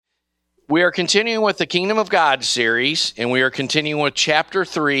We are continuing with the Kingdom of God series, and we are continuing with Chapter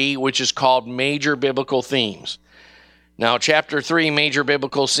 3, which is called Major Biblical Themes. Now, Chapter 3, Major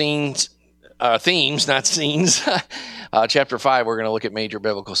Biblical Themes, not scenes. Chapter 5, we're going to look at Major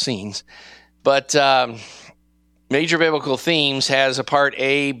Biblical Scenes. But Major Biblical Themes has a part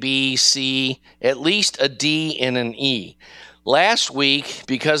A, B, C, at least a D and an E. Last week,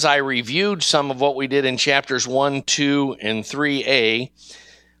 because I reviewed some of what we did in Chapters 1, 2, and 3A,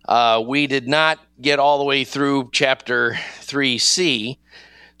 we did not get all the way through Chapter 3C.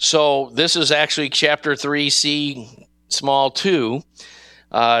 So this is actually Chapter 3C, small 2.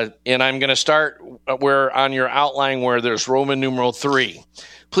 And I'm going to start where on your outline where there's Roman numeral 3.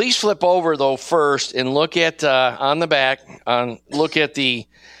 Please flip over, though, first and look at, on the back, look at the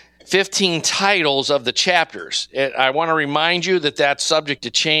 15 titles of the chapters. I want to remind you that that's subject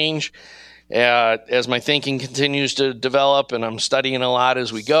to change as my thinking continues to develop, and I'm studying a lot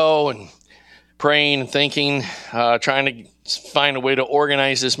as we go and praying and thinking, trying to find a way to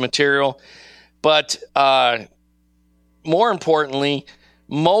organize this material. But more importantly,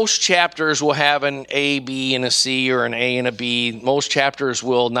 most chapters will have an A, B, and a C, or an A and a B. Most chapters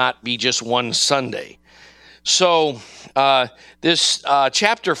will not be just one Sunday. So this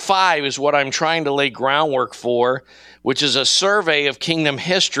chapter 5 is what I'm trying to lay groundwork for, which is a survey of kingdom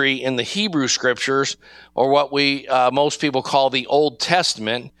history in the Hebrew Scriptures, or what we most people call the Old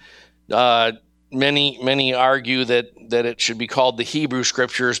Testament. Many argue that it should be called the Hebrew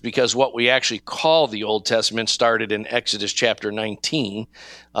Scriptures because what we actually call the Old Testament started in Exodus chapter 19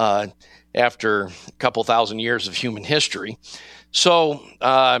 after a couple thousand years of human history. So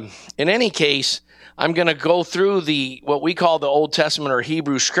in any case, I'm going to go through what we call the Old Testament or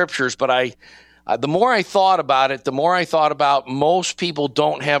Hebrew Scriptures, but the more I thought about it, the more I thought about most people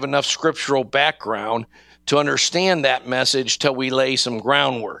don't have enough scriptural background to understand that message till we lay some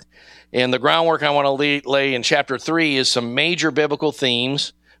groundwork. And the groundwork I want to lay in chapter 3 is some major biblical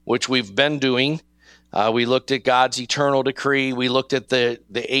themes, which we've been doing. We looked at God's eternal decree. We looked at the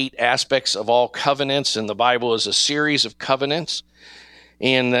 8 aspects of all covenants, and the Bible is a series of covenants.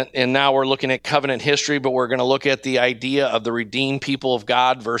 And now we're looking at covenant history, but we're going to look at the idea of the redeemed people of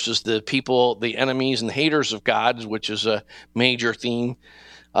God versus the people, the enemies and haters of God, which is a major theme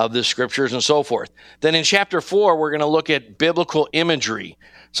of the Scriptures and so forth. Then in chapter 4, we're going to look at biblical imagery,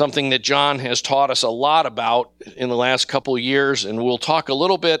 something that John has taught us a lot about in the last couple of years, and we'll talk a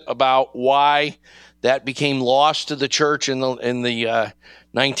little bit about why that became lost to the church in the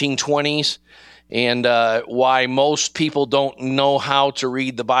 1920s. And why most people don't know how to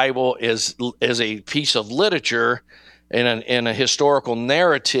read the Bible as a piece of literature in a historical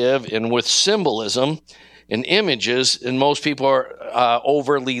narrative and with symbolism and images, and most people are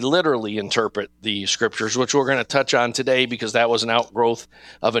overly literally interpret the Scriptures, which we're going to touch on today because that was an outgrowth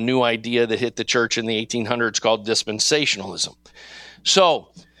of a new idea that hit the church in the 1800s called dispensationalism.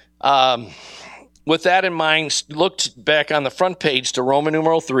 So with that in mind, look back on the front page to Roman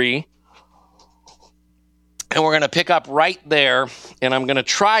numeral 3. And we're going to pick up right there, and I'm going to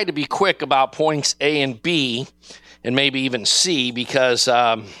try to be quick about points A and B, and maybe even C, because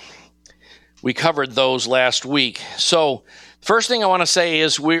we covered those last week. So first thing I want to say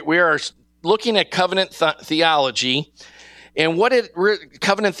is we are looking at covenant theology, and what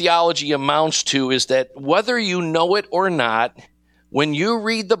covenant theology amounts to is that whether you know it or not, when you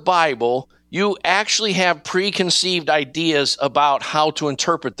read the Bible, you actually have preconceived ideas about how to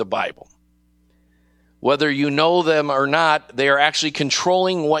interpret the Bible. Whether you know them or not, they are actually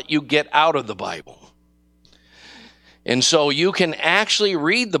controlling what you get out of the Bible. And so you can actually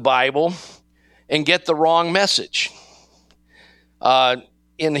read the Bible and get the wrong message.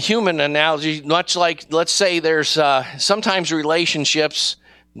 In the human analogy, much like, let's say there's sometimes relationships,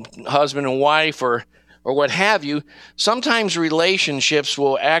 husband and wife or what have you, sometimes relationships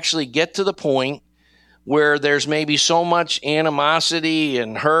will actually get to the point where there's maybe so much animosity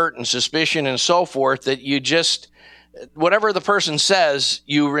and hurt and suspicion and so forth that you just, whatever the person says,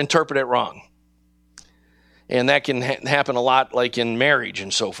 you interpret it wrong. And that can happen a lot like in marriage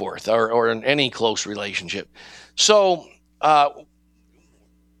and so forth, or in any close relationship. So a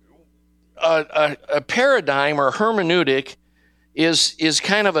paradigm or hermeneutic is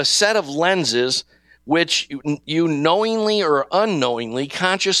kind of a set of lenses which you knowingly or unknowingly,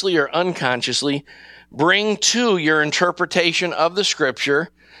 consciously or unconsciously, bring to your interpretation of the Scripture,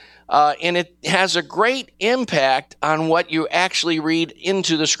 and it has a great impact on what you actually read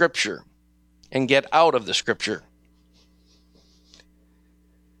into the Scripture and get out of the Scripture.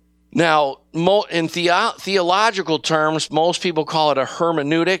 Now, in theological terms, most people call it a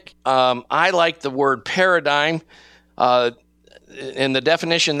hermeneutic. I like the word paradigm. and the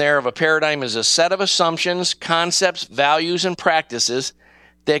definition there of a paradigm is a set of assumptions, concepts, values, and practices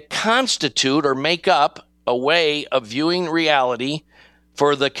that constitute or make up a way of viewing reality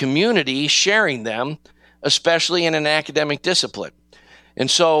for the community sharing them, especially in an academic discipline. And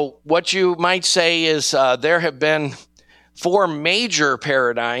so what you might say is there have been 4 major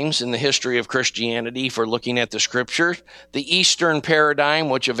paradigms in the history of Christianity for looking at the scriptures. The Eastern paradigm,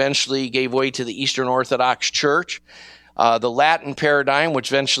 which eventually gave way to the Eastern Orthodox Church. The Latin paradigm,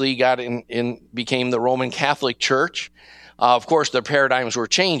 which eventually became the Roman Catholic Church. Of course, the paradigms were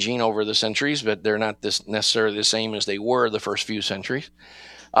changing over the centuries, but they're not necessarily the same as they were the first few centuries.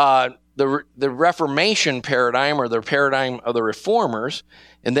 The Reformation paradigm, or the paradigm of the Reformers,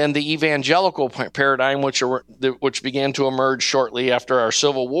 and then the evangelical paradigm, which began to emerge shortly after our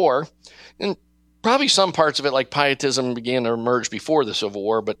Civil War. And probably some parts of it, like Pietism, began to emerge before the Civil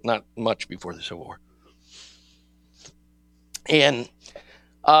War, but not much before the Civil War. And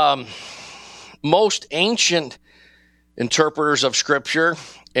most ancient interpreters of Scripture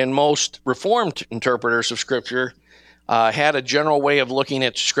and most Reformed interpreters of Scripture had a general way of looking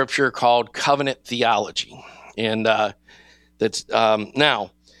at Scripture called covenant theology. And that's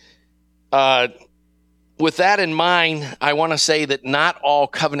now, with that in mind, I want to say that not all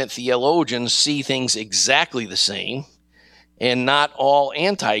covenant theologians see things exactly the same, and not all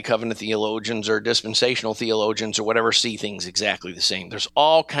anti-covenant theologians or dispensational theologians or whatever see things exactly the same. There's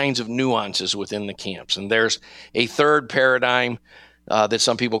all kinds of nuances within the camps. And there's a third paradigm that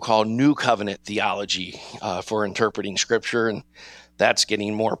some people call New Covenant theology for interpreting Scripture, and that's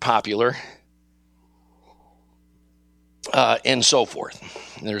getting more popular, and so forth.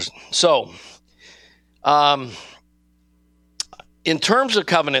 In terms of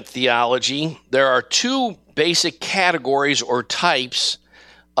covenant theology, there are 2 basic categories or types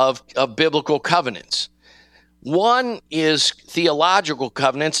of biblical covenants. One is theological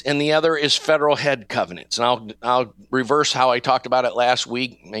covenants, and the other is federal head covenants. And I'll reverse how I talked about it last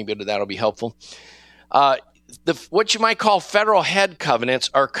week. Maybe that'll be helpful. What you might call federal head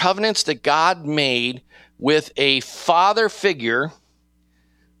covenants are covenants that God made with a father figure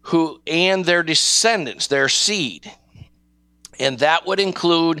and their descendants, their seed. And that would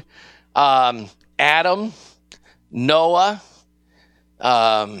include Adam, Noah,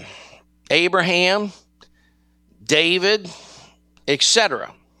 Abraham, David,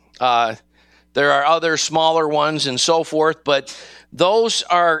 etc. There are other smaller ones and so forth, but those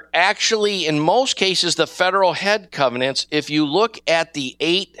are actually, in most cases, the federal head covenants. If you look at the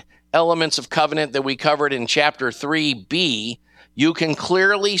 8 elements of covenant that we covered in chapter 3b, you can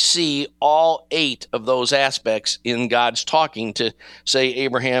clearly see all 8 of those aspects in God's talking to, say,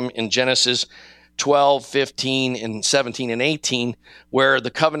 Abraham in Genesis 12, 15, and 17, and 18, where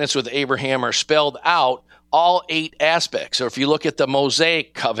the covenants with Abraham are spelled out, all 8 aspects. So if you look at the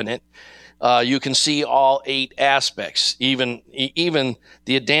Mosaic covenant, you can see all 8 aspects. Even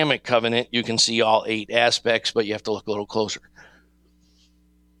the Adamic covenant, you can see all 8 aspects, but you have to look a little closer.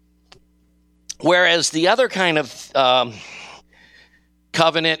 Whereas the other kind of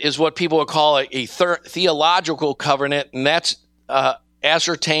covenant is what people would call a theological covenant, and that's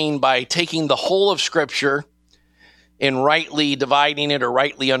ascertained by taking the whole of Scripture and rightly dividing it, or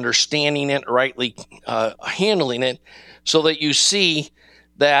rightly understanding it, or rightly handling it, so that you see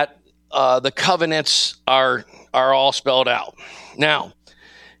that the covenants are all spelled out. Now,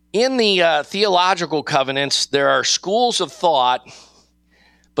 in the theological covenants, there are schools of thought,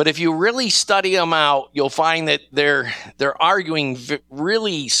 but if you really study them out, you'll find that they're arguing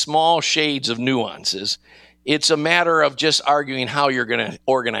really small shades of nuances. It's a matter of just arguing how you're going to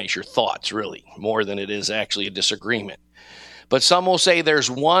organize your thoughts, really, more than it is actually a disagreement. But some will say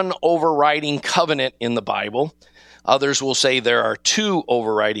there's one overriding covenant in the Bible. Others will say there are 2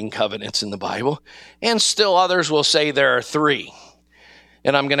 overriding covenants in the Bible. And still others will say there are 3.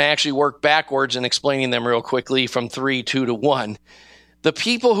 And I'm going to actually work backwards in explaining them real quickly from 3, 2 to 1. The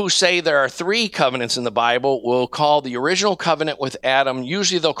people who say there are 3 covenants in the Bible will call the original covenant with Adam,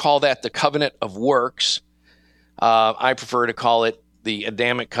 usually they'll call that the covenant of works. I prefer to call it the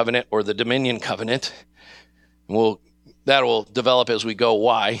Adamic covenant or the dominion covenant. That will develop as we go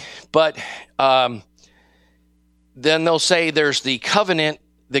why. But then they'll say there's the covenant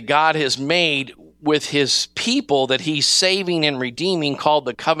that God has made with his people that he's saving and redeeming, called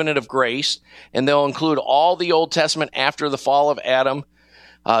the covenant of grace. And they'll include all the Old Testament after the fall of Adam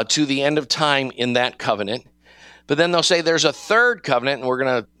to the end of time in that covenant. But then they'll say there's a third covenant, and we're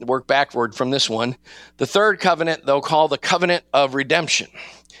going to work backward from this one. The third covenant they'll call the covenant of redemption.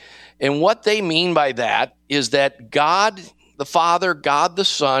 And what they mean by that is that God the Father, God the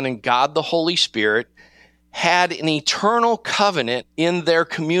Son, and God the Holy Spirit had an eternal covenant in their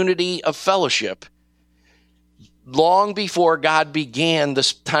community of fellowship long before God began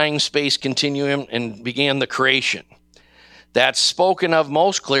the time-space continuum and began the creation. That's spoken of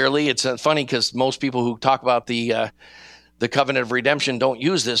most clearly. It's funny because most people who talk about the covenant of redemption don't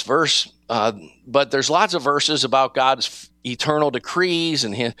use this verse, but there's lots of verses about God's eternal decrees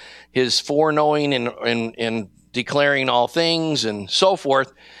and his foreknowing and declaring all things and so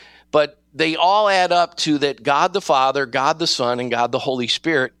forth. But they all add up to that God the Father, God the Son, and God the Holy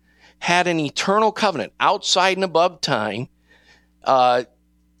Spirit had an eternal covenant outside and above time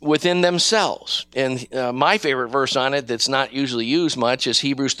within themselves. And my favorite verse on it that's not usually used much is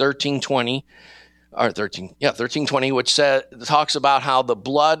Hebrews 13:20, or 13:20, which talks about how the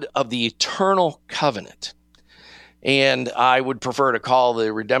blood of the eternal covenant. And I would prefer to call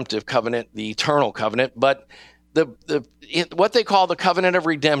the redemptive covenant the eternal covenant, but what they call the covenant of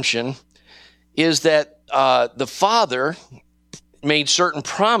redemption is that the Father made certain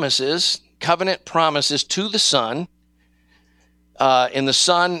promises, covenant promises to the Son, and the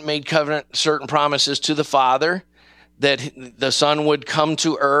Son made certain promises to the Father, that the Son would come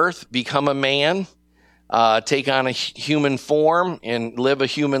to earth, become a man, take on a human form, and live a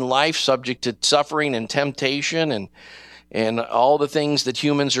human life subject to suffering and temptation and all the things that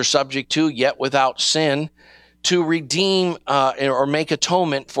humans are subject to, yet without sin, to redeem or make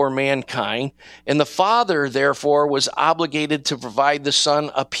atonement for mankind. And the Father, therefore, was obligated to provide the Son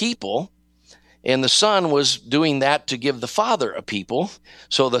a people, and the Son was doing that to give the Father a people.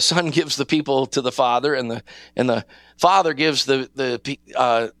 So the Son gives the people to the Father, and the Father gives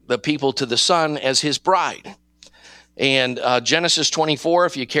the people to the Son as his bride. And Genesis 24,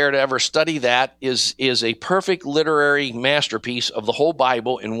 if you care to ever study that, is a perfect literary masterpiece of the whole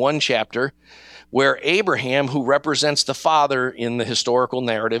Bible in one chapter, where Abraham, who represents the Father in the historical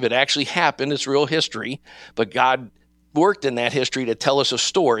narrative, it actually happened, it's real history, but God worked in that history to tell us a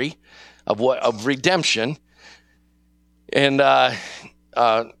story of redemption. And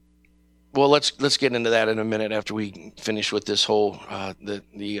well, let's get into that in a minute after we finish with this whole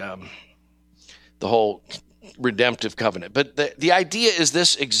the whole redemptive covenant. But the idea is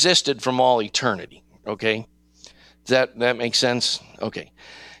this existed from all eternity. Okay, does that make sense? Okay.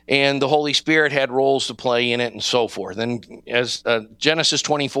 And the Holy Spirit had roles to play in it and so forth. And as Genesis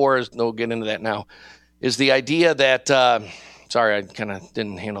 24, we'll get into that now, is the idea that, sorry, I kind of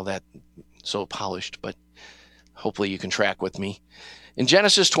didn't handle that so polished, but hopefully you can track with me. In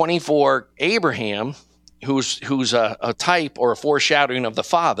Genesis 24, Abraham, who's a type or a foreshadowing of the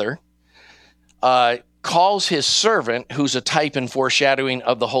Father, calls his servant, who's a type and foreshadowing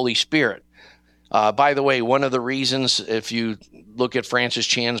of the Holy Spirit. By the way, one of the reasons, if you look at Francis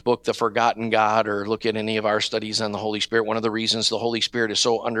Chan's book, The Forgotten God, or look at any of our studies on the Holy Spirit, one of the reasons the Holy Spirit is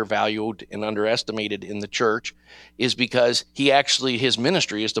so undervalued and underestimated in the church is because his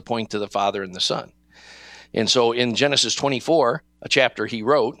ministry is to point to the Father and the Son. And so in Genesis 24, a chapter he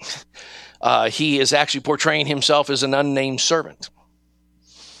wrote, he is actually portraying himself as an unnamed servant,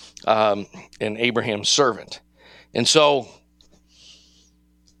 an Abraham's servant. And so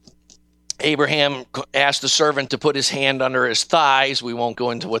Abraham asked the servant to put his hand under his thighs. We won't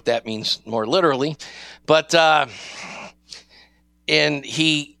go into what that means more literally, but and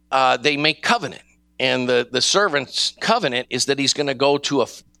they make covenant, and the servant's covenant is that he's going to go to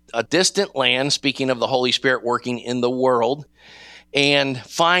a distant land. Speaking of the Holy Spirit working in the world, and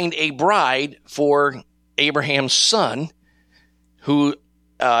find a bride for Abraham's son, who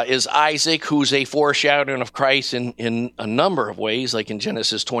is Isaac, who's a foreshadowing of Christ in a number of ways, like in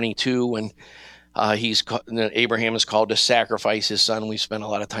Genesis 22, when Abraham is called to sacrifice his son. We've spent a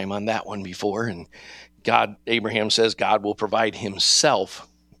lot of time on that one before, and Abraham says God will provide himself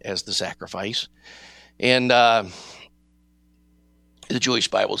as the sacrifice. And the Jewish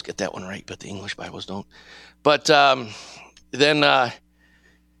Bibles get that one right, but the English Bibles don't. But then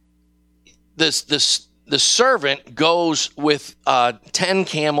the servant goes with 10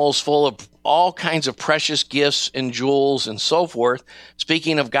 camels full of all kinds of precious gifts and jewels and so forth.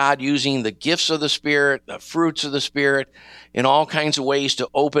 Speaking of God using the gifts of the Spirit, the fruits of the Spirit, in all kinds of ways to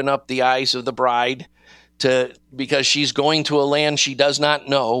open up the eyes of the bride, because she's going to a land she does not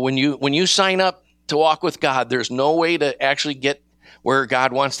know. When you sign up to walk with God, there's no way to actually get where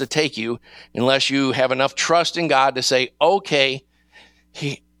God wants to take you unless you have enough trust in God to say, okay,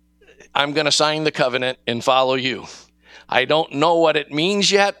 I'm going to sign the covenant and follow you. I don't know what it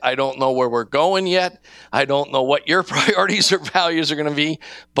means yet. I don't know where we're going yet. I don't know what your priorities or values are going to be,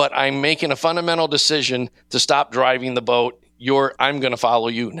 but I'm making a fundamental decision to stop driving the boat. I'm going to follow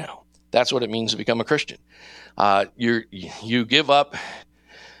you now. That's what it means to become a Christian. You give up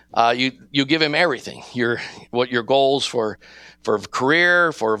You give him everything. What your goals for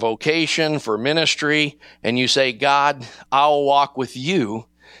career, for vocation, for ministry, and you say, God, I'll walk with you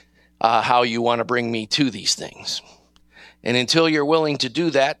how you want to bring me to these things. And until you're willing to do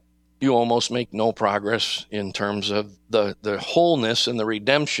that, you almost make no progress in terms of the wholeness and the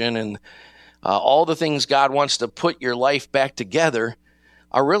redemption and all the things God wants to put your life back together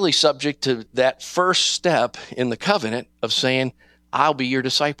are really subject to that first step in the covenant of saying, I'll be your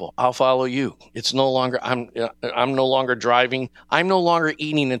disciple. I'll follow you. It's no longer, I'm no longer driving. I'm no longer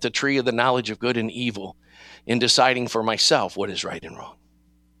eating at the tree of the knowledge of good and evil in deciding for myself what is right and wrong.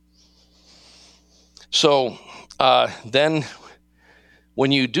 So then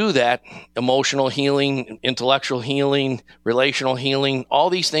when you do that, emotional healing, intellectual healing, relational healing, all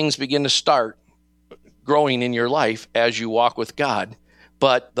these things begin to start growing in your life as you walk with God.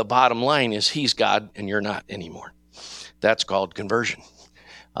 But the bottom line is he's God and you're not anymore. That's called conversion.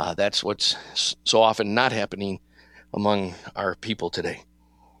 That's what's so often not happening among our people today.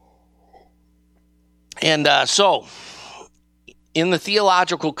 And so in the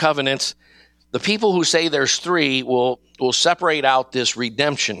theological covenants, the people who say there's three will separate out this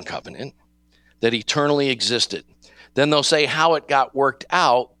redemption covenant that eternally existed. Then they'll say how it got worked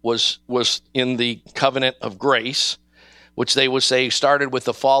out was in the covenant of grace, which they would say started with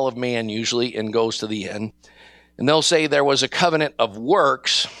the fall of man usually and goes to the end. And they'll say there was a covenant of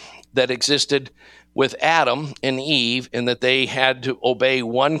works that existed with Adam and Eve and that they had to obey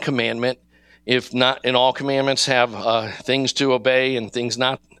one commandment. If not, and all commandments have things to obey and things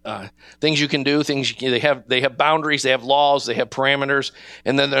not. Things you can do, they have boundaries, they have laws, they have parameters,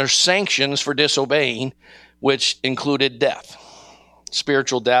 and then there's sanctions for disobeying, which included death,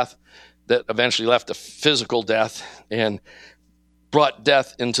 spiritual death that eventually left to physical death and brought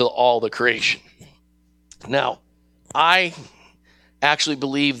death into all the creation. Now, I actually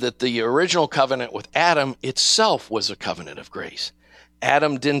believe that the original covenant with Adam itself was a covenant of grace.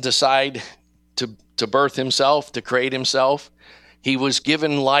 Adam didn't decide to birth himself, to create himself. He was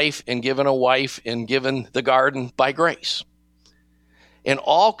given life and given a wife and given the garden by grace. And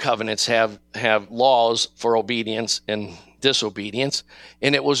all covenants have laws for obedience and disobedience.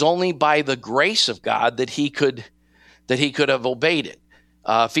 And it was only by the grace of God that he could have obeyed it.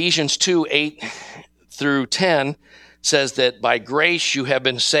 Ephesians 2:8-10 says that by grace you have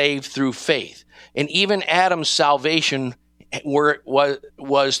been saved through faith. And even Adam's salvation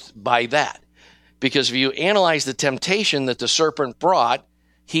was by that. Because if you analyze the temptation that the serpent brought,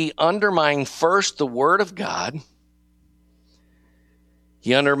 he undermined first the word of God.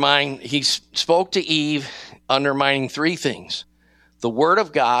 He spoke to Eve, undermining three things: the word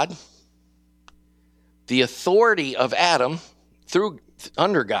of God, the authority of Adam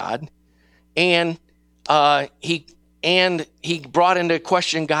under God, and he brought into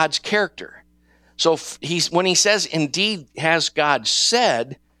question God's character. So when he says, "Indeed, has God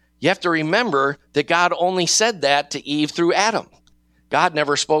said," you have to remember that God only said that to Eve through Adam. God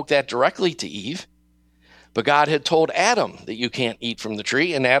never spoke that directly to Eve, but God had told Adam that you can't eat from the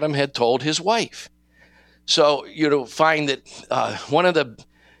tree, and Adam had told his wife. So you'll find that one of the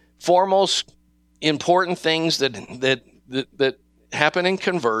foremost important things that happen in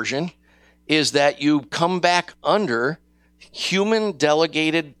conversion is that you come back under human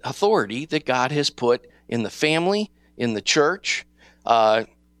delegated authority that God has put in the family, in the church,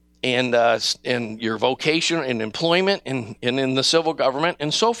 and your vocation and employment and in the civil government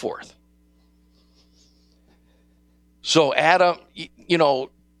and so forth. So Adam,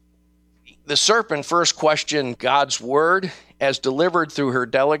 the serpent first questioned God's word as delivered through her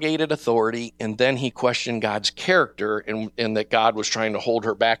delegated authority, and then he questioned God's character and that God was trying to hold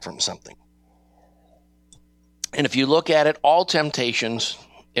her back from something. And if you look at it, all temptations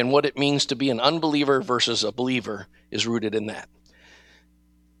and what it means to be an unbeliever versus a believer is rooted in that.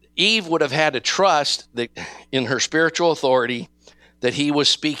 Eve would have had to trust that in her spiritual authority that he was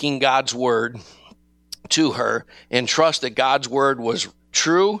speaking God's word to her and trust that God's word was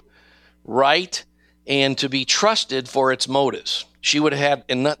true, right, and to be trusted for its motives. She would have had,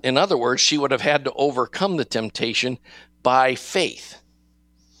 in other words, she would have had to overcome the temptation by faith,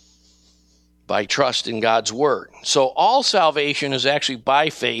 by trust in God's word. So all salvation is actually by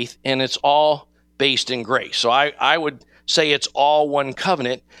faith, and it's all based in grace. So I would say it's all one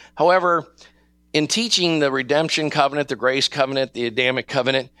covenant. However, in teaching the redemption covenant, the grace covenant, the Adamic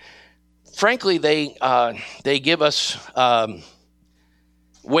covenant, frankly, they give us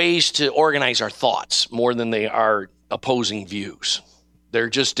ways to organize our thoughts more than they are opposing views. They're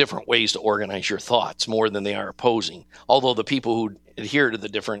just different ways to organize your thoughts more than they are opposing. Although the people who adhere to the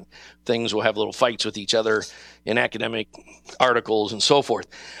different things will have little fights with each other in academic articles and so forth.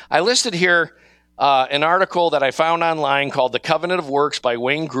 I listed here an article that I found online called The Covenant of Works by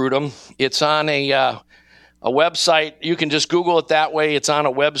Wayne Grudem. It's on a website. You can just Google it that way. It's on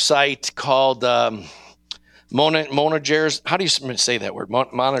a website called Monergism. How do you say that word?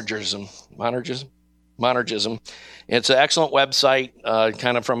 Monergism. It's an excellent website,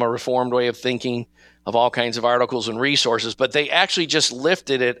 kind of from a reformed way of thinking of all kinds of articles and resources. But they actually just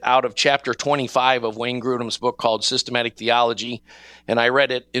lifted it out of chapter 25 of Wayne Grudem's book called Systematic Theology. And I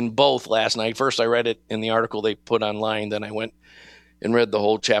read it in both last night. First, I read it in the article they put online. Then I went and read the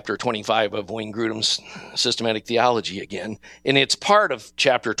whole chapter 25 of Wayne Grudem's Systematic Theology again. And it's part of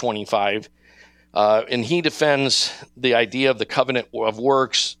chapter 25. And he defends the idea of the covenant of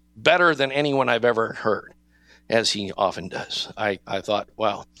works better than anyone I've ever heard, as he often does. I thought,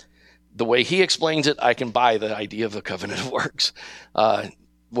 wow, the way he explains it, I can buy the idea of a covenant of works.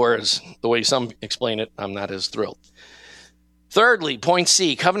 Whereas the way some explain it, I'm not as thrilled. Thirdly, point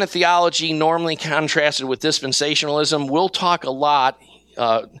C, covenant theology normally contrasted with dispensationalism. We'll talk a lot.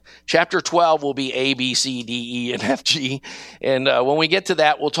 Chapter 12 will be A, B, C, D, E, and F, G. And when we get to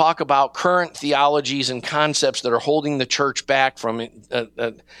that, we'll talk about current theologies and concepts that are holding the church back from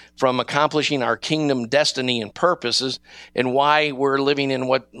accomplishing our kingdom destiny and purposes, and why we're living in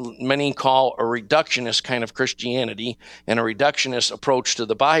what many call a reductionist kind of Christianity and a reductionist approach to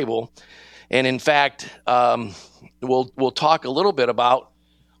the Bible. And in fact, we'll talk a little bit about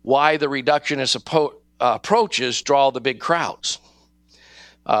why the reductionist approaches draw the big crowds.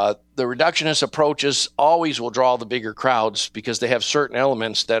 The reductionist approaches always will draw the bigger crowds because they have certain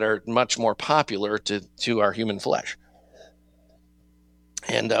elements that are much more popular to our human flesh.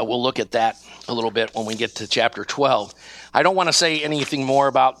 And we'll look at that a little bit when we get to chapter 12. I don't want to say anything more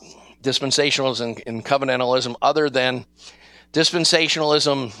about dispensationalism and covenantalism other than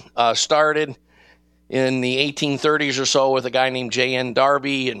dispensationalism started in the 1830s or so with a guy named J.N.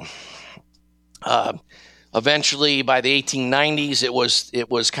 Darby, and eventually, by the 1890s, it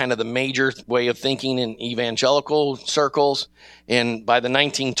was kind of the major way of thinking in evangelical circles. And by the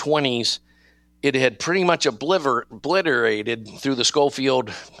 1920s, it had pretty much obliterated through the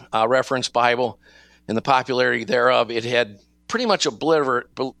Schofield Reference Bible and the popularity thereof. It had pretty much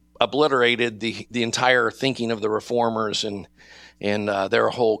obliterated the entire thinking of the reformers and their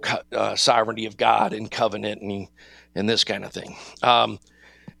whole sovereignty of God and covenant and this kind of thing.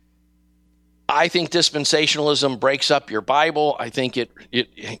 I think dispensationalism breaks up your Bible. I think it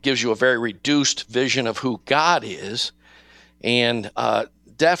gives you a very reduced vision of who God is, and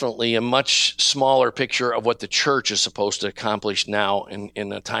definitely a much smaller picture of what the church is supposed to accomplish now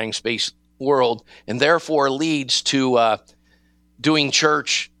in a time-space world, and therefore leads to doing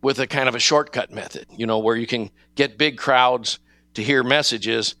church with a kind of a shortcut method, where you can get big crowds to hear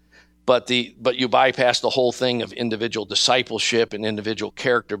messages, but you bypass the whole thing of individual discipleship and individual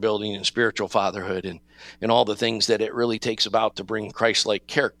character building and spiritual fatherhood and all the things that it really takes about to bring Christ-like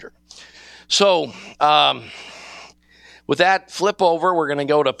character. So with that flip over, we're going to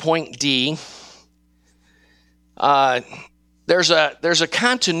go to point D. There's a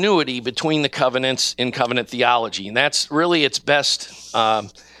continuity between the covenants in covenant theology, and that's really its best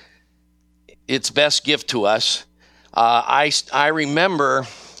gift to us. I remember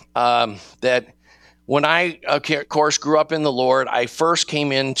that when I, of course, grew up in the Lord, I first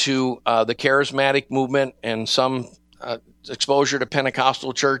came into the charismatic movement and some exposure to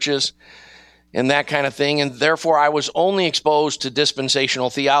Pentecostal churches and that kind of thing. And therefore, I was only exposed to dispensational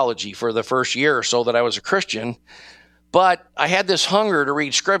theology for the first year or so that I was a Christian. But I had this hunger to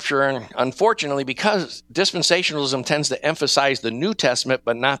read Scripture, and unfortunately, because dispensationalism tends to emphasize the New Testament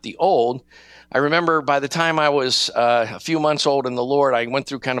but not the Old, I remember by the time I was a few months old in the Lord, I went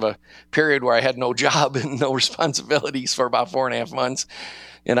through kind of a period where I had no job and no responsibilities for about 4.5 months.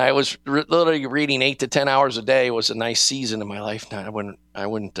 And I was literally reading 8 to 10 hours a day. It was a nice season in my life. Now, I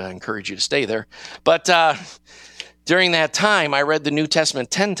wouldn't encourage you to stay there. But during that time, I read the New Testament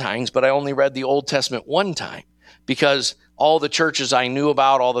 10 times, but I only read the Old Testament 1 time because all the churches I knew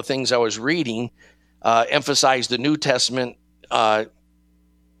about, all the things I was reading, emphasized the New Testament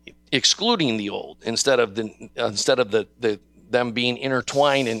excluding the old instead of them being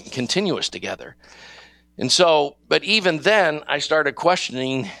intertwined and continuous together. And so, but even then, I started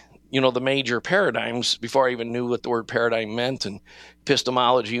questioning, the major paradigms before I even knew what the word paradigm meant, and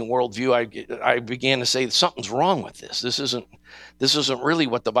epistemology and worldview. I began to say something's wrong with this. This isn't really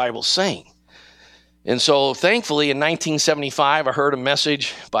what the Bible's saying. And so, thankfully, in 1975, I heard a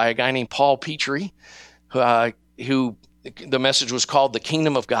message by a guy named Paul Petrie, who the message was called The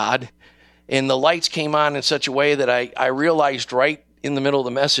Kingdom of God. And the lights came on in such a way that I realized right in the middle of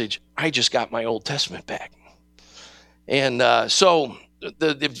the message, I just got my Old Testament back. And so the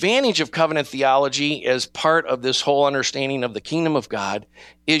advantage of covenant theology as part of this whole understanding of the kingdom of God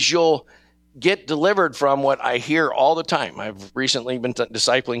is you'll get delivered from what I hear all the time. I've recently been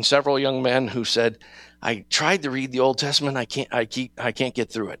discipling several young men who said, I tried to read the Old Testament. I can't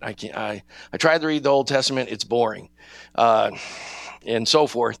get through it. I tried to read the Old Testament. It's boring, and so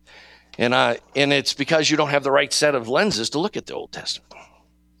forth. And it's because you don't have the right set of lenses to look at the Old Testament.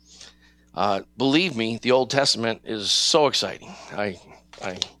 Believe me, the Old Testament is so exciting. I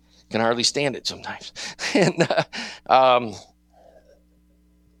can hardly stand it sometimes. And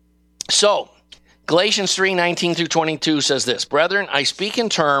so Galatians 3:19 through 22 says this, Brethren, I speak in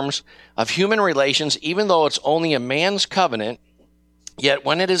terms of human relations, even though it's only a man's covenant, yet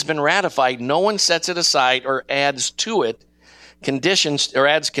when it has been ratified, no one sets it aside or adds conditions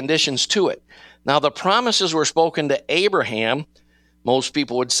to it. Now the promises were spoken to Abraham. Most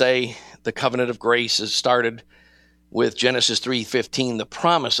people would say the covenant of grace is started with Genesis 3:15, the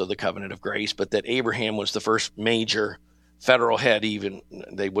promise of the covenant of grace, but that Abraham was the first major federal head. Even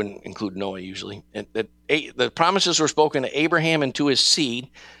they wouldn't include Noah usually. And the promises were spoken to Abraham and to his seed.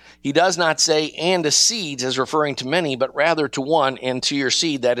 He does not say and to seeds as referring to many, but rather to one, and to your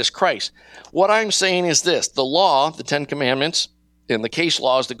seed, that is Christ. What I'm saying is this: the law, the 10 Commandments, and the case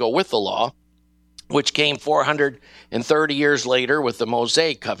laws that go with the law, which came 430 years later with the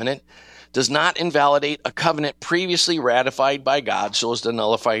Mosaic covenant, does not invalidate a covenant previously ratified by God so as to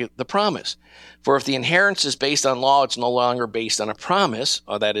nullify the promise. For if the inheritance is based on law, it's no longer based on a promise,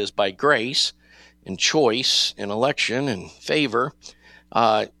 or that is by grace and choice and election and favor,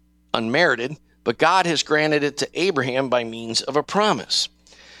 unmerited, but God has granted it to Abraham by means of a promise.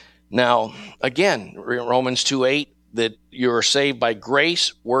 Now, again, Romans 2:8, that you are saved by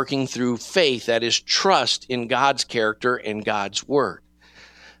grace working through faith, that is trust in God's character and God's word.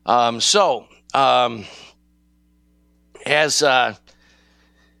 As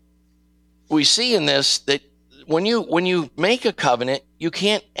we see in this, that when you make a covenant, you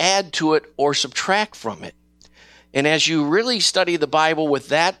can't add to it or subtract from it. And as you really study the Bible with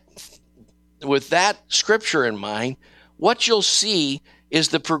that scripture in mind, what you'll see is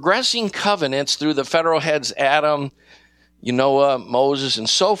the progressing covenants through the federal heads, Adam, Noah, Moses, and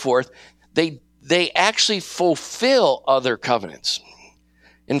so forth. They actually fulfill other covenants.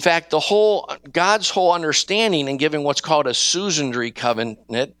 In fact, God's whole understanding in giving what's called a suzerainty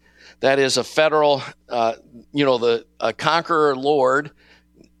covenant, that is a federal, a conqueror Lord,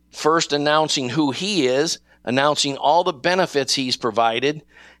 first announcing who he is, announcing all the benefits he's provided,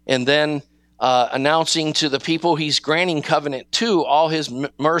 and then announcing to the people he's granting covenant to all his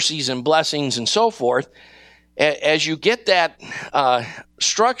mercies and blessings and so forth. As you get that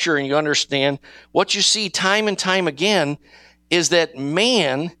structure and you understand, what you see time and time again is that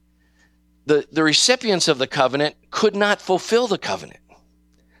man, the recipients of the covenant, could not fulfill the covenant,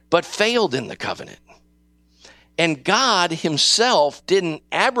 but failed in the covenant. And God himself didn't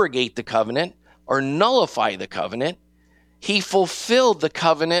abrogate the covenant or nullify the covenant. He fulfilled the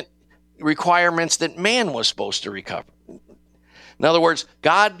covenant requirements that man was supposed to recover. In other words,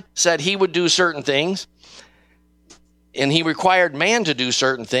 God said he would do certain things, and he required man to do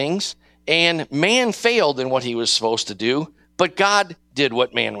certain things, and man failed in what he was supposed to do, but God did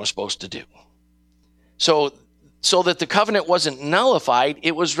what man was supposed to do. So that the covenant wasn't nullified,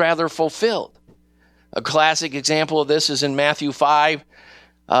 it was rather fulfilled. A classic example of this is in Matthew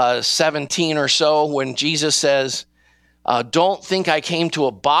 5:17 or so, when Jesus says, don't think I came to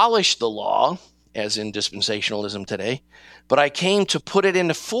abolish the law, as in dispensationalism today, but I came to put it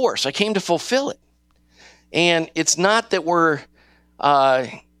into force. I came to fulfill it. And it's not that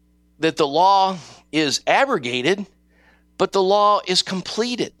that the law is abrogated, but the law is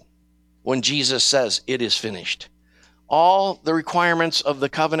completed when Jesus says it is finished. All the requirements of the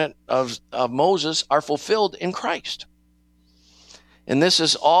covenant of Moses are fulfilled in Christ. And this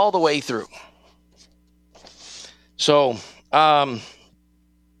is all the way through. So,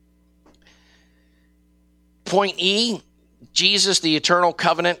 point E, Jesus, the eternal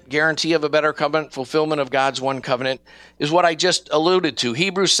covenant, guarantee of a better covenant, fulfillment of God's one covenant, is what I just alluded to.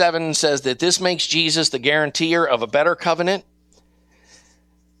 Hebrews 7 says that this makes Jesus the guarantor of a better covenant.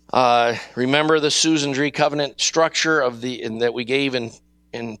 Remember the suzerainty covenant structure that we gave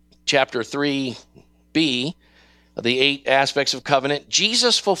in chapter 3b, the 8 aspects of covenant.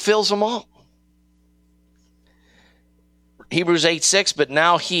 Jesus fulfills them all. Hebrews 8:6, but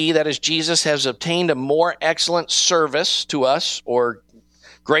now he, that is Jesus, has obtained a more excellent service to us, or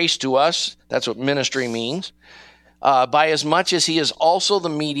grace to us. That's what ministry means. by as much as he is also the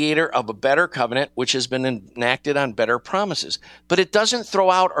mediator of a better covenant, which has been enacted on better promises. But it doesn't throw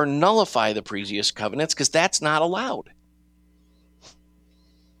out or nullify the previous covenants, because that's not allowed.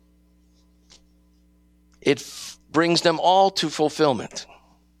 It brings them all to fulfillment,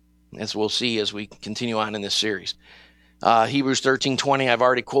 as we'll see as we continue on in this series. Hebrews 13:20, I've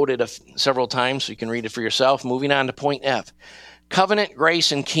already quoted several times, so you can read it for yourself. Moving on to point F, covenant,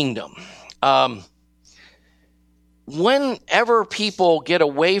 grace, and kingdom. Whenever people get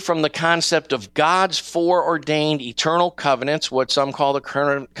away from the concept of God's foreordained eternal covenants, what some call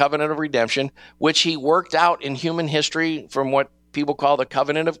the covenant of redemption, which he worked out in human history from what people call the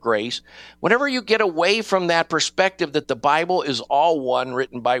covenant of grace, whenever you get away from that perspective that the Bible is all one,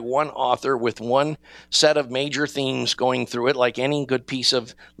 written by one author with one set of major themes going through it, like any good piece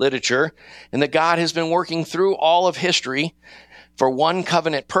of literature, and that God has been working through all of history for one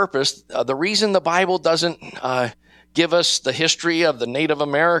covenant purpose, the reason the Bible doesn't give us the history of the Native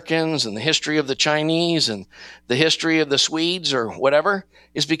Americans and the history of the Chinese and the history of the Swedes or whatever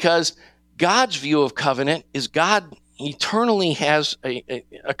is because God's view of covenant is God eternally has a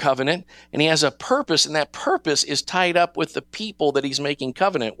covenant, and he has a purpose, and that purpose is tied up with the people that he's making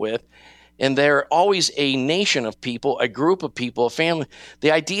covenant with. And they're always a nation of people, a group of people, a family.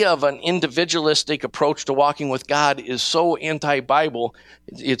 The idea of an individualistic approach to walking with God is so anti-Bible.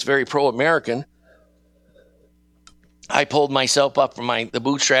 It's very pro-American. I pulled myself up from the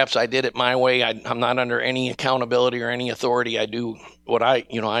bootstraps. I did it my way. I'm not under any accountability or any authority. I do what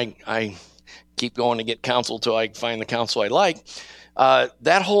I keep going to get counsel till I find the counsel I like.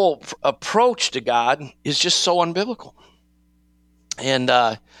 That whole approach to God is just so unbiblical.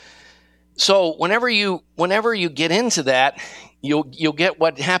 And so whenever you get into that, you'll get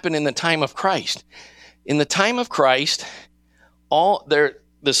what happened in the time of Christ. In the time of Christ, the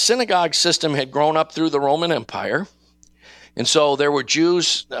synagogue system had grown up through the Roman Empire. And so there were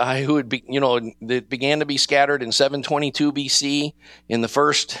Jews who had, that began to be scattered in 722 BC in the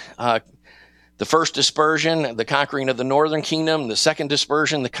first dispersion, the conquering of the northern kingdom. The second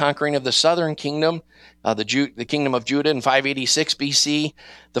dispersion, the conquering of the southern kingdom, the kingdom of Judah in 586 BC.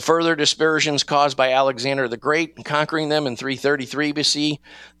 The further dispersions caused by Alexander the Great, conquering them in 333 BC.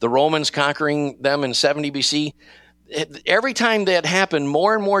 The Romans conquering them in 70 BC. Every time that happened,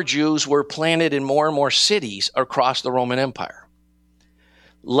 more and more Jews were planted in more and more cities across the Roman Empire.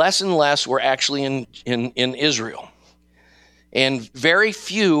 Less and less were actually in Israel. And very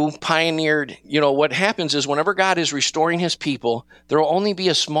few pioneered, what happens is whenever God is restoring his people, there will only be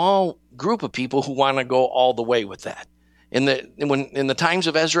a small group of people who want to go all the way with that. In the times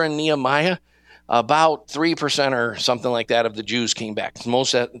of Ezra and Nehemiah, about 3% or something like that of the Jews came back.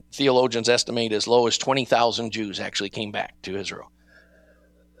 Most theologians estimate as low as 20,000 Jews actually came back to Israel.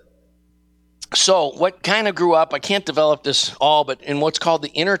 So what kind of grew up, I can't develop this all, but in what's called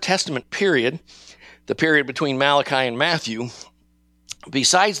the intertestament period, the period between Malachi and Matthew,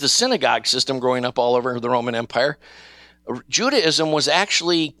 besides the synagogue system growing up all over the Roman Empire, Judaism was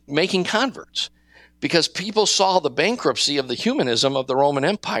actually making converts. Because people saw the bankruptcy of the humanism of the Roman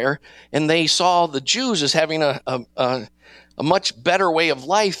Empire, and they saw the Jews as having a much better way of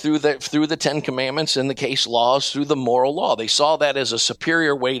life through the Ten Commandments and the case laws, through the moral law. They saw that as a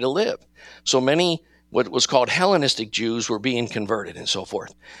superior way to live. So many, what was called Hellenistic Jews, were being converted and so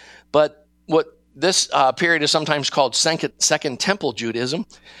forth. But what this period is sometimes called Second Temple Judaism.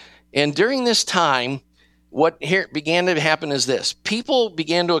 And during this time, what here began to happen is this. People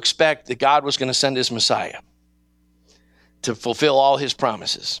began to expect that God was going to send his Messiah to fulfill all his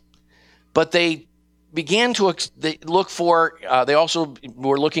promises. But they began to they also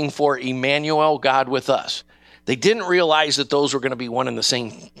were looking for Emmanuel, God with us. They didn't realize that those were going to be one and the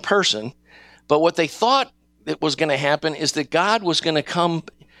same person. But what they thought that was going to happen is that God was going to come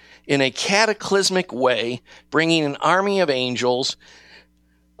in a cataclysmic way, bringing an army of angels,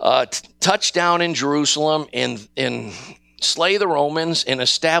 touch down in Jerusalem and slay the Romans and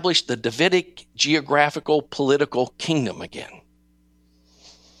establish the Davidic geographical political kingdom again.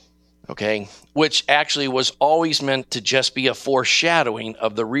 Okay, which actually was always meant to just be a foreshadowing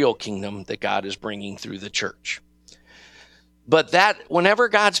of the real kingdom that God is bringing through the church. But that whenever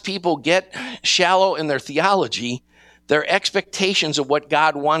God's people get shallow in their theology, their expectations of what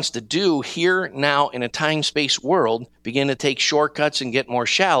God wants to do here, now, in a time-space world begin to take shortcuts and get more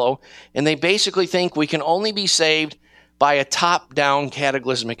shallow, and they basically think we can only be saved by a top-down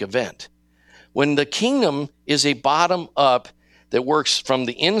cataclysmic event. When the kingdom is a bottom-up that works from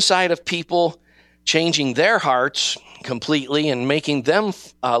the inside of people changing their hearts completely and making them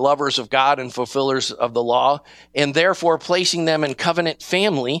lovers of God and fulfillers of the law, and therefore placing them in covenant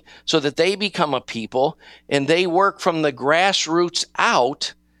family so that they become a people and they work from the grassroots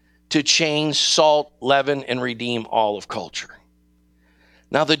out to change, salt, leaven, and redeem all of culture.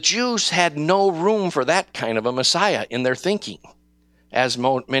 Now, the Jews had no room for that kind of a Messiah in their thinking, as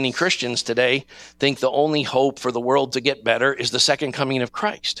many Christians today think the only hope for the world to get better is the second coming of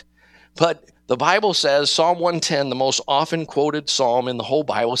Christ. But the Bible says, Psalm 110, the most often quoted psalm in the whole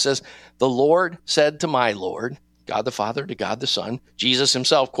Bible, says, "The Lord said to my Lord," God the Father to God the Son. Jesus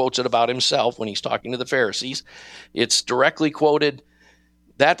himself quotes it about himself when he's talking to the Pharisees. It's directly quoted,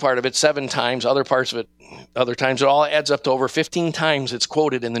 that part of it 7 times, other parts of it, other times. It all adds up to over 15 times it's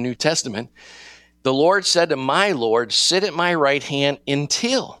quoted in the New Testament. The Lord said to my Lord, "Sit at my right hand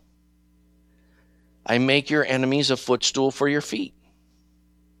until I make your enemies a footstool for your feet."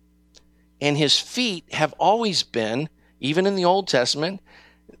 And his feet have always been, even in the Old Testament,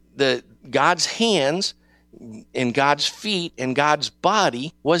 God's hands and God's feet and God's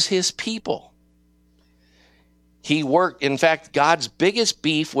body was his people. He worked, in fact, God's biggest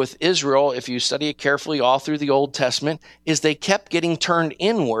beef with Israel, if you study it carefully all through the Old Testament, is they kept getting turned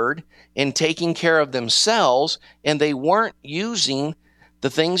inward and taking care of themselves, and they weren't using the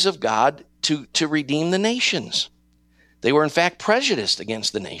things of God to redeem the nations. They were, in fact, prejudiced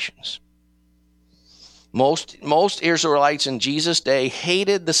against the nations. Most Israelites in Jesus' day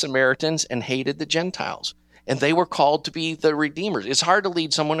hated the Samaritans and hated the Gentiles, and they were called to be the redeemers. It's hard to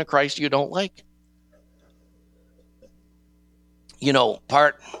lead someone to Christ you don't like.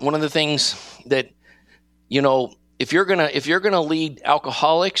 One of the things that, if you're gonna lead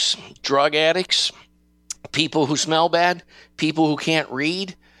alcoholics, drug addicts, people who smell bad, people who can't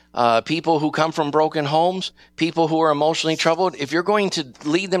read, people who come from broken homes, people who are emotionally troubled, if you're going to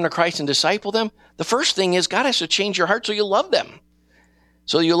lead them to Christ and disciple them, the first thing is God has to change your heart so you love them.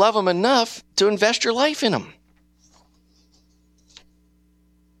 So you love them enough to invest your life in them.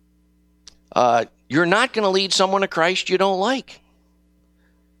 You're not going to lead someone to Christ you don't like.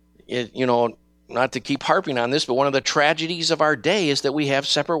 Not to keep harping on this, but one of the tragedies of our day is that we have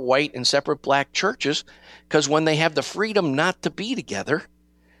separate white and separate black churches, because when they have the freedom not to be together,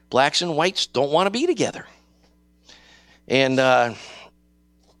 blacks and whites don't want to be together. And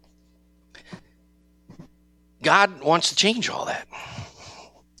God wants to change all that.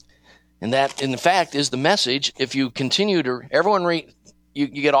 And that, in fact, is the message. If you continue to, everyone read, you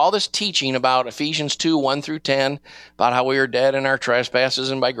get all this teaching about Ephesians 2, 1 through 10, about how we are dead in our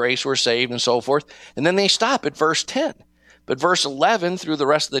trespasses and by grace we're saved and so forth. And then they stop at verse 10. But verse 11 through the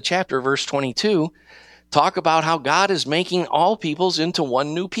rest of the chapter, verse 22, talk about how God is making all peoples into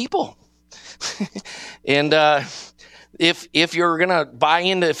one new people. And if you're going to buy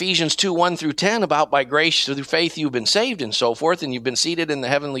into Ephesians 2, 1 through 10 about by grace through faith you've been saved and so forth, and you've been seated in the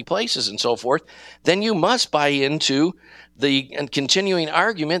heavenly places and so forth, then you must buy into the continuing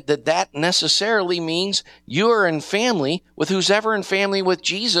argument that necessarily means you are in family with who's ever in family with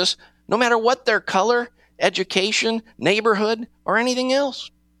Jesus, no matter what their color, education, neighborhood, or anything else.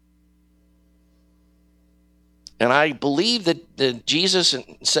 And I believe that Jesus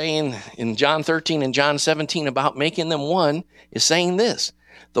saying in John 13 and John 17 about making them one is saying this: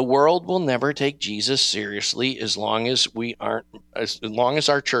 the world will never take Jesus seriously as long as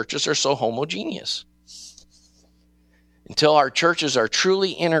our churches are so homogeneous. Until our churches are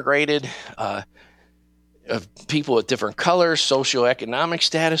truly integrated, of people with different colors, socioeconomic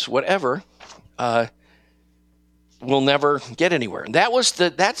status, whatever, we'll never get anywhere. And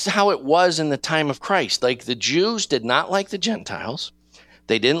that's how it was in the time of Christ. Like, the Jews did not like the Gentiles.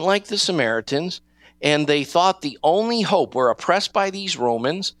 They didn't like the Samaritans. And they thought the only hope, we're oppressed by these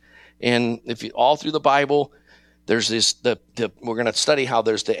Romans. And all through the Bible, there's this, we're going to study how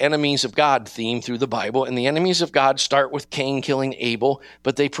there's the enemies of God theme through the Bible. And the enemies of God start with Cain killing Abel,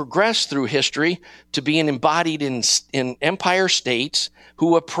 but they progress through history to being embodied in empire states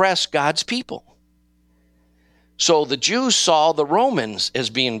who oppress God's people. So the Jews saw the Romans as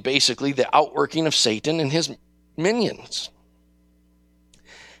being basically the outworking of Satan and his minions.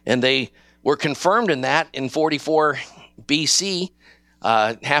 And they were confirmed in that in 44 BC,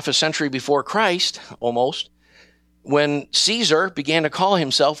 half a century before Christ, almost, when Caesar began to call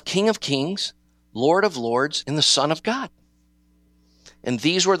himself King of Kings, Lord of Lords, and the Son of God. And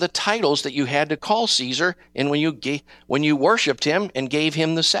these were the titles that you had to call Caesar and when you worshiped him and gave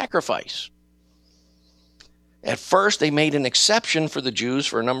him the sacrifice. At first, they made an exception for the Jews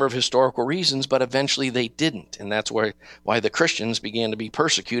for a number of historical reasons, but eventually they didn't. And that's why the Christians began to be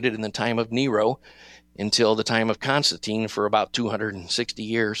persecuted in the time of Nero until the time of Constantine for about 260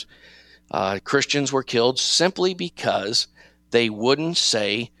 years. Christians were killed simply because they wouldn't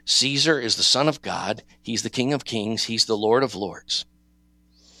say Caesar is the Son of God, he's the King of Kings, he's the Lord of Lords.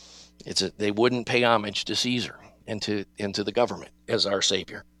 They wouldn't pay homage to Caesar and to the government as our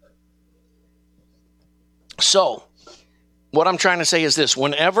Savior. So, what I'm trying to say is this: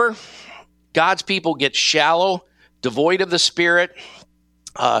 whenever God's people get shallow, devoid of the Spirit,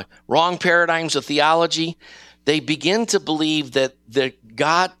 wrong paradigms of theology, they begin to believe that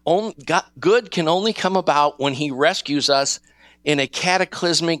good can only come about when he rescues us in a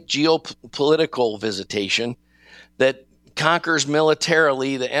cataclysmic geopolitical visitation that conquers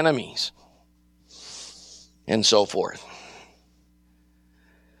militarily the enemies and so forth.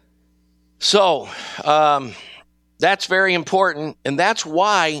 So, that's very important, and that's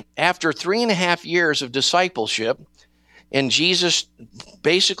why after 3.5 years of discipleship, and Jesus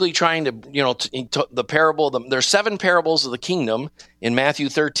basically trying to, the parable, there's 7 parables of the kingdom in Matthew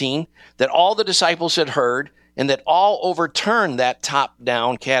 13 that all the disciples had heard and that all overturned that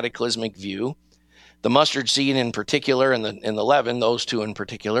top-down cataclysmic view. The mustard seed in particular and the leaven, those two in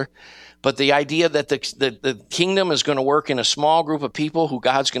particular. But the idea that the kingdom is going to work in a small group of people who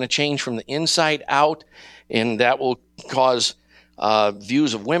God's going to change from the inside out, and that will cause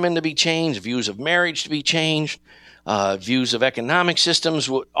views of women to be changed, views of marriage to be changed, views of economic systems,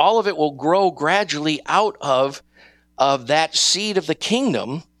 all of it will grow gradually out of that seed of the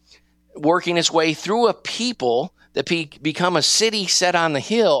kingdom working its way through a people that become a city set on the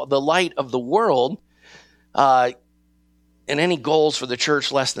hill, the light of the world. And any goals for the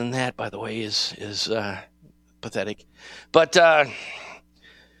church less than that, by the way, is pathetic. But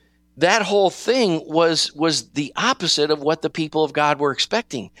that whole thing was the opposite of what the people of God were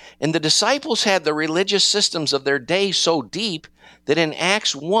expecting. And the disciples had the religious systems of their day so deep that in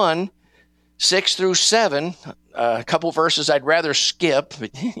Acts 1, 6 through 7, a couple verses I'd rather skip.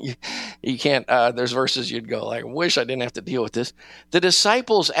 You can't, there's verses you'd go, I wish I didn't have to deal with this. The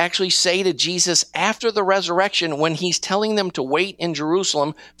disciples actually say to Jesus after the resurrection, when he's telling them to wait in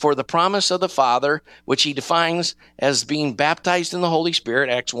Jerusalem for the promise of the Father, which he defines as being baptized in the Holy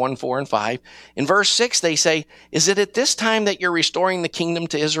Spirit, Acts 1, 4, and 5. In verse 6, they say, is it at this time that you're restoring the kingdom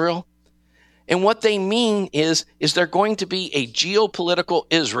to Israel? And what they mean is there going to be a geopolitical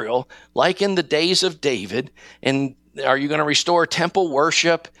Israel, like in the days of David, and are you going to restore temple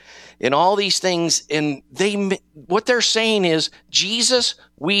worship and all these things? And what they're saying is, Jesus,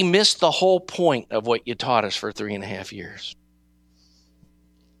 we missed the whole point of what you taught us for 3.5 years.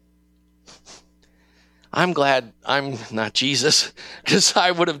 I'm glad I'm not Jesus, because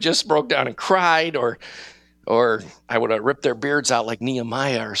I would have just broke down and cried, or I would have ripped their beards out like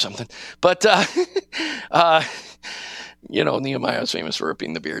Nehemiah or something. But, Nehemiah is famous for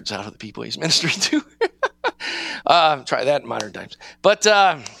ripping the beards out of the people he's ministering to. Try that in modern times. But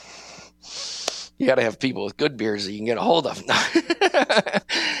you got to have people with good beards that you can get a hold of.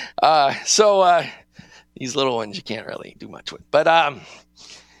 So these little ones you can't really do much with. But,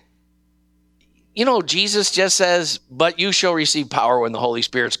 Jesus just says, but you shall receive power when the Holy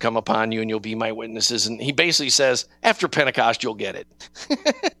Spirit's come upon you and you'll be my witnesses. And he basically says, after Pentecost, you'll get it.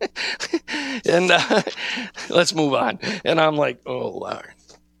 And let's move on. And I'm like, oh, Lord.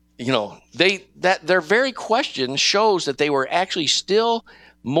 Their very question shows that they were actually still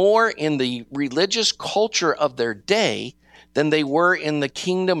more in the religious culture of their day than they were in the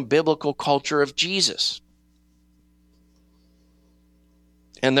kingdom biblical culture of Jesus.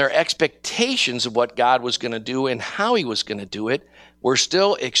 And their expectations of what God was going to do and how he was going to do it were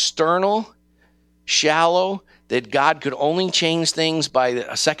still external, shallow, that God could only change things by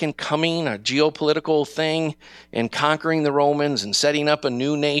a second coming, a geopolitical thing, and conquering the Romans and setting up a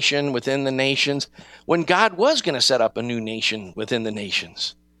new nation within the nations, when God was going to set up a new nation within the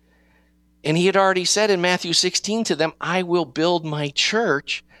nations. And he had already said in Matthew 16 to them, I will build my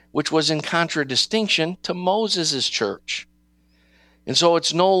church, which was in contradistinction to Moses' church. And so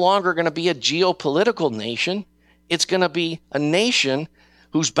it's no longer going to be a geopolitical nation. It's going to be a nation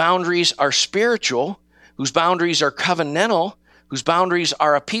whose boundaries are spiritual, whose boundaries are covenantal, whose boundaries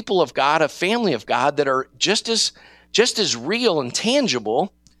are a people of God, a family of God that are just as real and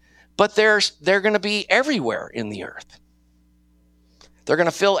tangible, but they're going to be everywhere in the earth. They're going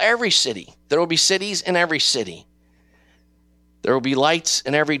to fill every city. There will be cities in every city. There will be lights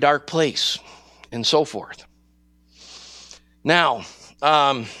in every dark place, and so forth. Now,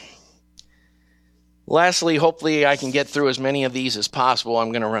 lastly, hopefully I can get through as many of these as possible.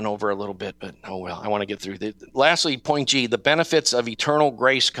 I'm going to run over a little bit, but oh well, I want to get through. Lastly, point G, the benefits of eternal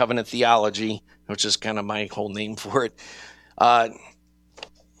grace covenant theology, which is kind of my whole name for it.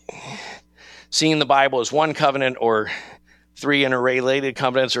 Seeing the Bible as one covenant or three interrelated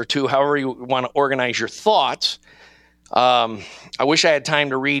covenants or two, however you want to organize your thoughts. I wish I had time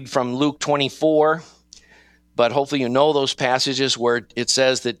to read from Luke 24, but hopefully you know those passages where it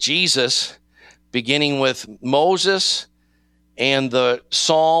says that Jesus, beginning with Moses and the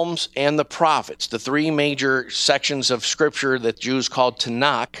Psalms and the prophets, the three major sections of Scripture that Jews called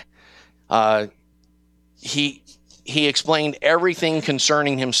Tanakh, he explained everything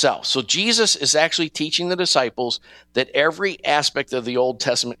concerning himself. So Jesus is actually teaching the disciples that every aspect of the Old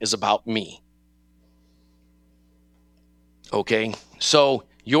Testament is about me. Okay, so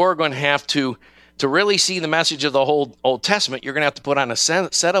you're going to have to really see the message of the whole Old Testament, you're going to have to put on a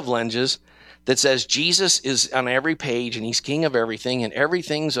set of lenses that says Jesus is on every page and he's king of everything, and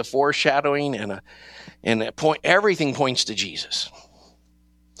everything's a foreshadowing and a point. Everything points to Jesus.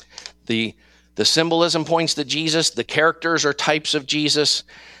 The symbolism points to Jesus. The characters are types of Jesus.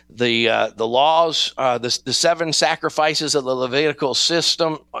 The laws, the seven sacrifices of the Levitical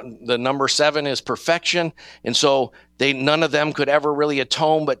system, the number 7 is perfection. And so none of them could ever really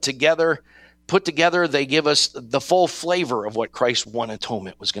atone, but put together, they give us the full flavor of what Christ's one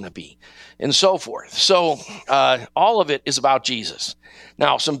atonement was going to be, and so forth. So all of it is about Jesus.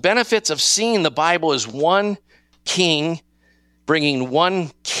 Now, some benefits of seeing the Bible as one king, bringing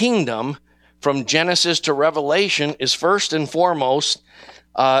one kingdom from Genesis to Revelation, is first and foremost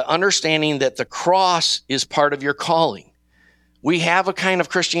understanding that the cross is part of your calling. We have a kind of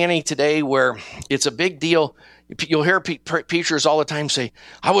Christianity today where it's a big deal. You'll hear preachers all the time say,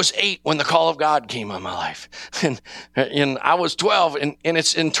 I was 8 when the call of God came on my life. And I was 12. And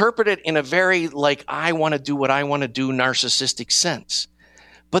it's interpreted in a very I want to do what I want to do narcissistic sense.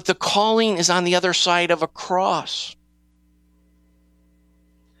 But the calling is on the other side of a cross.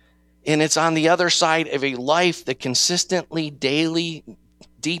 And it's on the other side of a life that consistently, daily,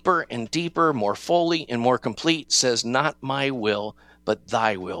 deeper and deeper, more fully and more complete says, not my will, but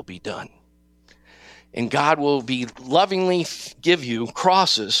thy will be done. And God will be lovingly give you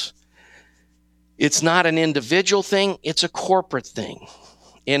crosses. It's not an individual thing, it's a corporate thing.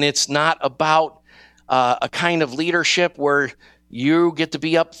 And it's not about a kind of leadership where you get to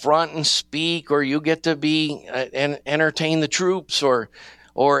be up front and speak, or you get to be and entertain the troops, or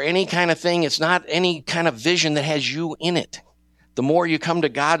any kind of thing. It's not any kind of vision that has you in it. The more you come to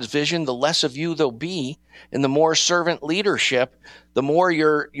God's vision, the less of you there'll be, and the more servant leadership, the more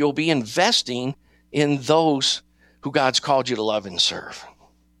you'll be investing in those who God's called you to love and serve.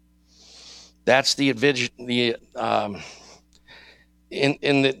 That's and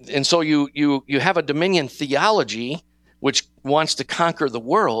so you have a dominion theology which wants to conquer the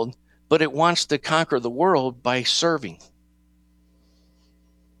world, but it wants to conquer the world by serving.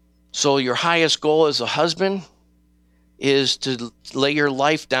 So your highest goal as a husband is to lay your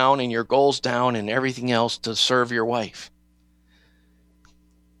life down and your goals down and everything else to serve your wife.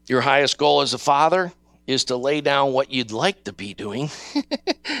 Your highest goal as a father is to lay down what you'd like to be doing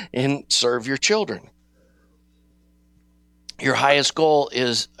and serve your children. Your highest goal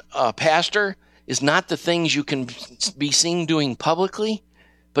as a pastor is not the things you can be seen doing publicly,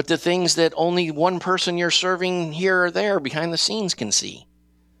 but the things that only one person you're serving here or there behind the scenes can see.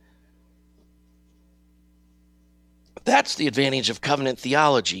 That's the advantage of covenant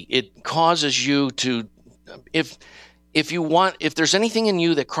theology. It causes you to, if there's anything in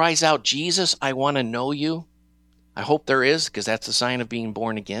you that cries out, Jesus, I want to know you. I hope there is, because that's a sign of being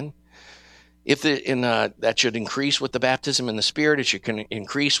born again. That should increase with the baptism in the Spirit. It should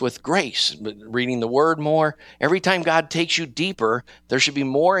increase with grace, reading the Word more. Every time God takes you deeper, there should be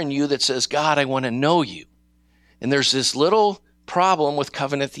more in you that says, God, I want to know you. And there's this little problem with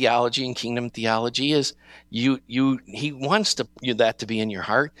covenant theology and kingdom theology is he wants that to be in your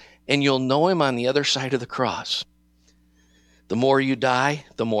heart, and you'll know him on the other side of the cross. The more you die,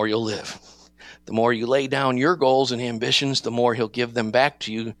 the more you'll live. The more you lay down your goals and ambitions, the more he'll give them back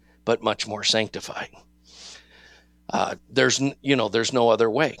to you, but much more sanctified. There's no other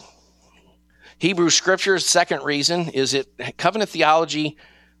way. Hebrew Scriptures, second reason, is that covenant theology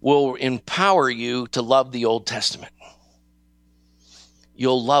will empower you to love the Old Testament.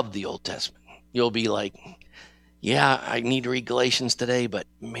 You'll love the Old Testament. You'll be like, yeah, I need to read Galatians today, but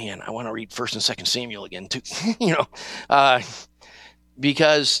man, I want to read 1st and 2nd Samuel again too.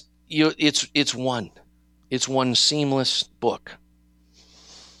 Because it's one seamless book.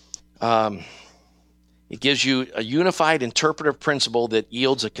 It gives you a unified interpretive principle that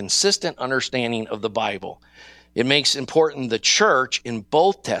yields a consistent understanding of the Bible. It makes important the church in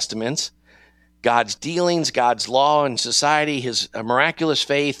both testaments, God's dealings, God's law and society, his miraculous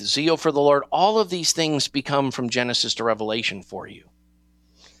faith, zeal for the Lord. All of these things become from Genesis to Revelation for you.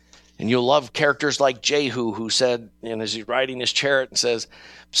 And you'll love characters like Jehu, who said, and as he's riding his chariot and says,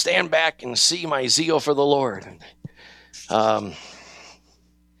 stand back and see my zeal for the Lord. Ehud,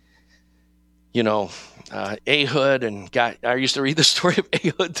 and I used to read the story of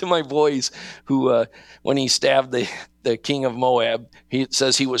Ehud to my boys, who, when he stabbed the king of Moab, he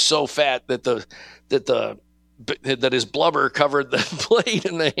says he was so fat that his blubber covered the blade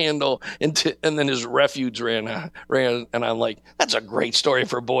and the handle, and then his refuge ran. And I'm like, that's a great story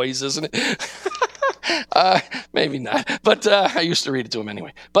for boys, isn't it? Maybe not, but I used to read it to him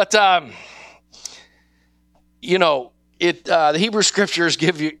anyway. But the Hebrew Scriptures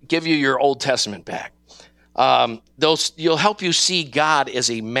give you your Old Testament back. You'll help you see God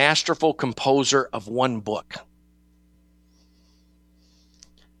as a masterful composer of one book.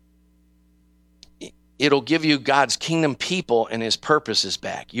 It'll give you God's kingdom people and his purposes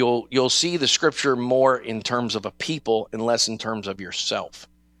back. You'll see the Scripture more in terms of a people and less in terms of yourself.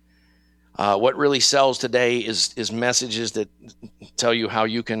 What really sells today is messages that tell you how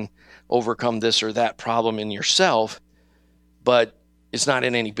you can overcome this or that problem in yourself, but it's not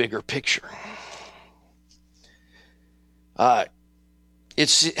in any bigger picture.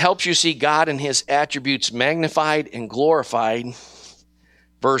 It helps you see God and his attributes magnified and glorified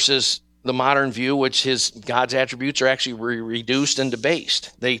versus the modern view, which God's attributes are actually reduced and debased.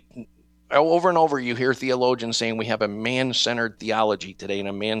 Over and over you hear theologians saying we have a man-centered theology today and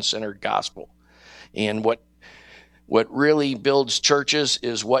a man-centered gospel. And what really builds churches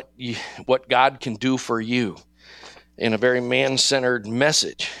is what God can do for you in a very man-centered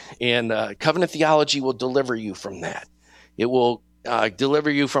message. And covenant theology will deliver you from that. It will deliver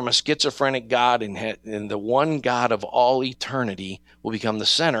you from a schizophrenic God, and the one God of all eternity will become the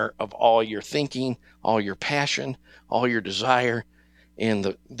center of all your thinking, all your passion, all your desire,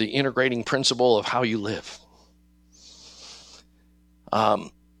 and the integrating principle of how you live.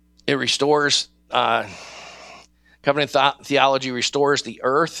 It restores, covenant theology restores the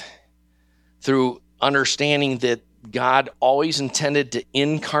earth through understanding that God always intended to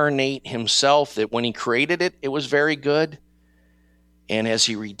incarnate himself, that when he created it, it was very good. And as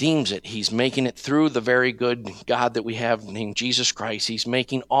he redeems it, he's making it through the very good God that we have named Jesus Christ. He's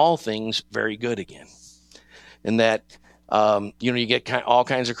making all things very good again. And that, you get all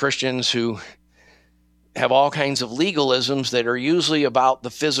kinds of Christians who have all kinds of legalisms that are usually about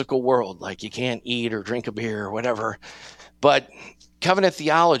the physical world, like you can't eat or drink a beer or whatever. But covenant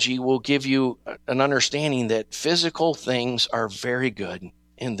theology will give you an understanding that physical things are very good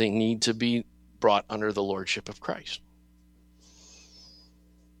and they need to be brought under the lordship of Christ.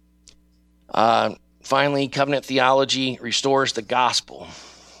 Finally, covenant theology restores the gospel,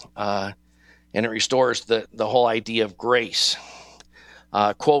 and it restores the whole idea of grace.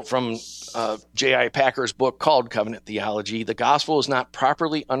 Quote from J.I. Packer's book called Covenant Theology: "The gospel is not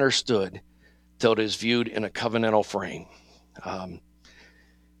properly understood till it is viewed in a covenantal frame."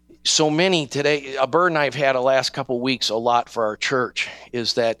 So many today, a burden I've had the last couple of weeks a lot for our church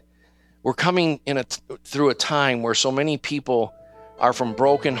is that we're coming through a time where so many people are from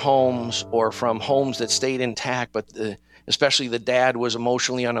broken homes or from homes that stayed intact, but especially the dad was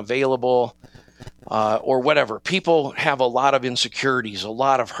emotionally unavailable, or whatever. People have a lot of insecurities, a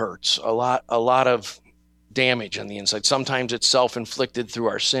lot of hurts, a lot of damage on the inside. Sometimes it's self-inflicted through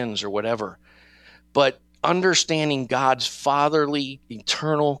our sins or whatever. But understanding God's fatherly,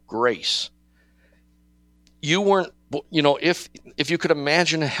 eternal grace, you weren't, if you could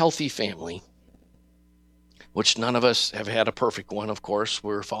imagine a healthy family, which none of us have had a perfect one, of course,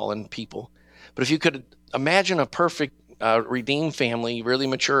 we're fallen people. But if you could imagine a perfect, redeemed family, really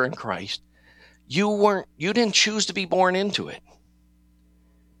mature in Christ, you didn't choose to be born into it.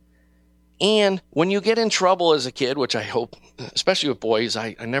 And when you get in trouble as a kid, which I hope, especially with boys,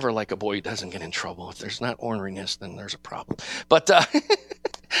 I never like a boy who doesn't get in trouble. If there's not orneriness, then there's a problem. But,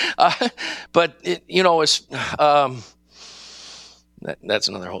 that's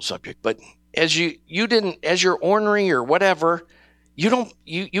another whole subject. But as you're ornery or whatever,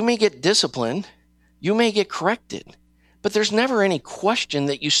 you may get disciplined, you may get corrected, but there's never any question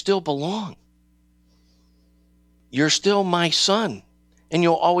that you still belong. You're still my son, and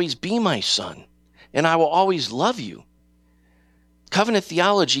you'll always be my son, and I will always love you. Covenant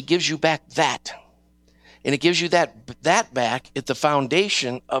theology gives you back that, and it gives you that back at the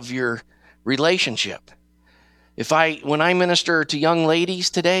foundation of your relationship. When I minister to young ladies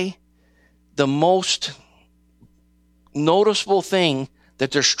today, the most noticeable thing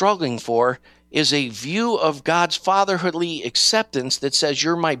that they're struggling for is a view of God's fatherhoodly acceptance that says,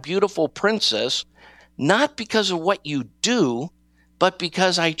 you're my beautiful princess, not because of what you do, but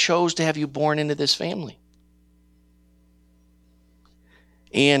because I chose to have you born into this family.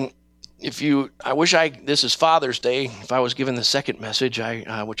 And this is Father's Day. If I was given the second message,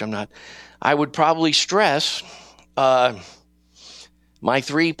 which I'm not, I would probably stress my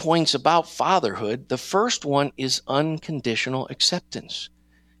 3 points about fatherhood. The first one is unconditional acceptance.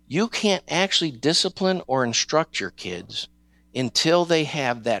 You can't actually discipline or instruct your kids until they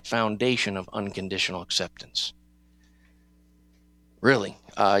have that foundation of unconditional acceptance. Really,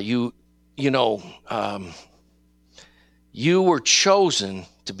 you were chosen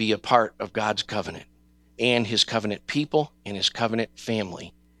to be a part of God's covenant and his covenant people and his covenant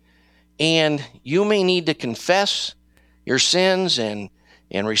family. And you may need to confess your sins and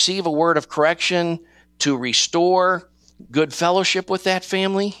receive a word of correction to restore good fellowship with that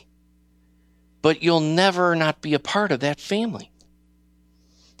family, but you'll never not be a part of that family.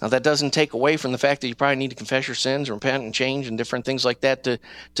 Now, that doesn't take away from the fact that you probably need to confess your sins, repent and change and different things like that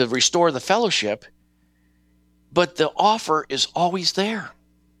to restore the fellowship, but the offer is always there.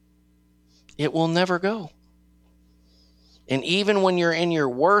 It will never go. And even when you're in your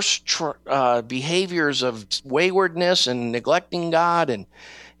worst behaviors of waywardness and neglecting God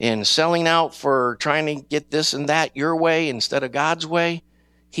and selling out for trying to get this and that your way instead of God's way,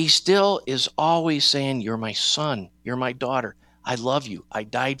 he still is always saying, you're my son, you're my daughter. I love you. I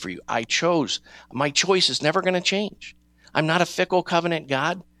died for you. I chose. My choice is never going to change. I'm not a fickle covenant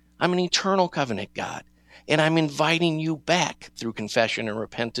God. I'm an eternal covenant God. And I'm inviting you back through confession and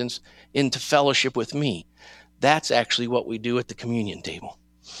repentance into fellowship with me. That's actually what we do at the communion table.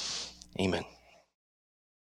 Amen.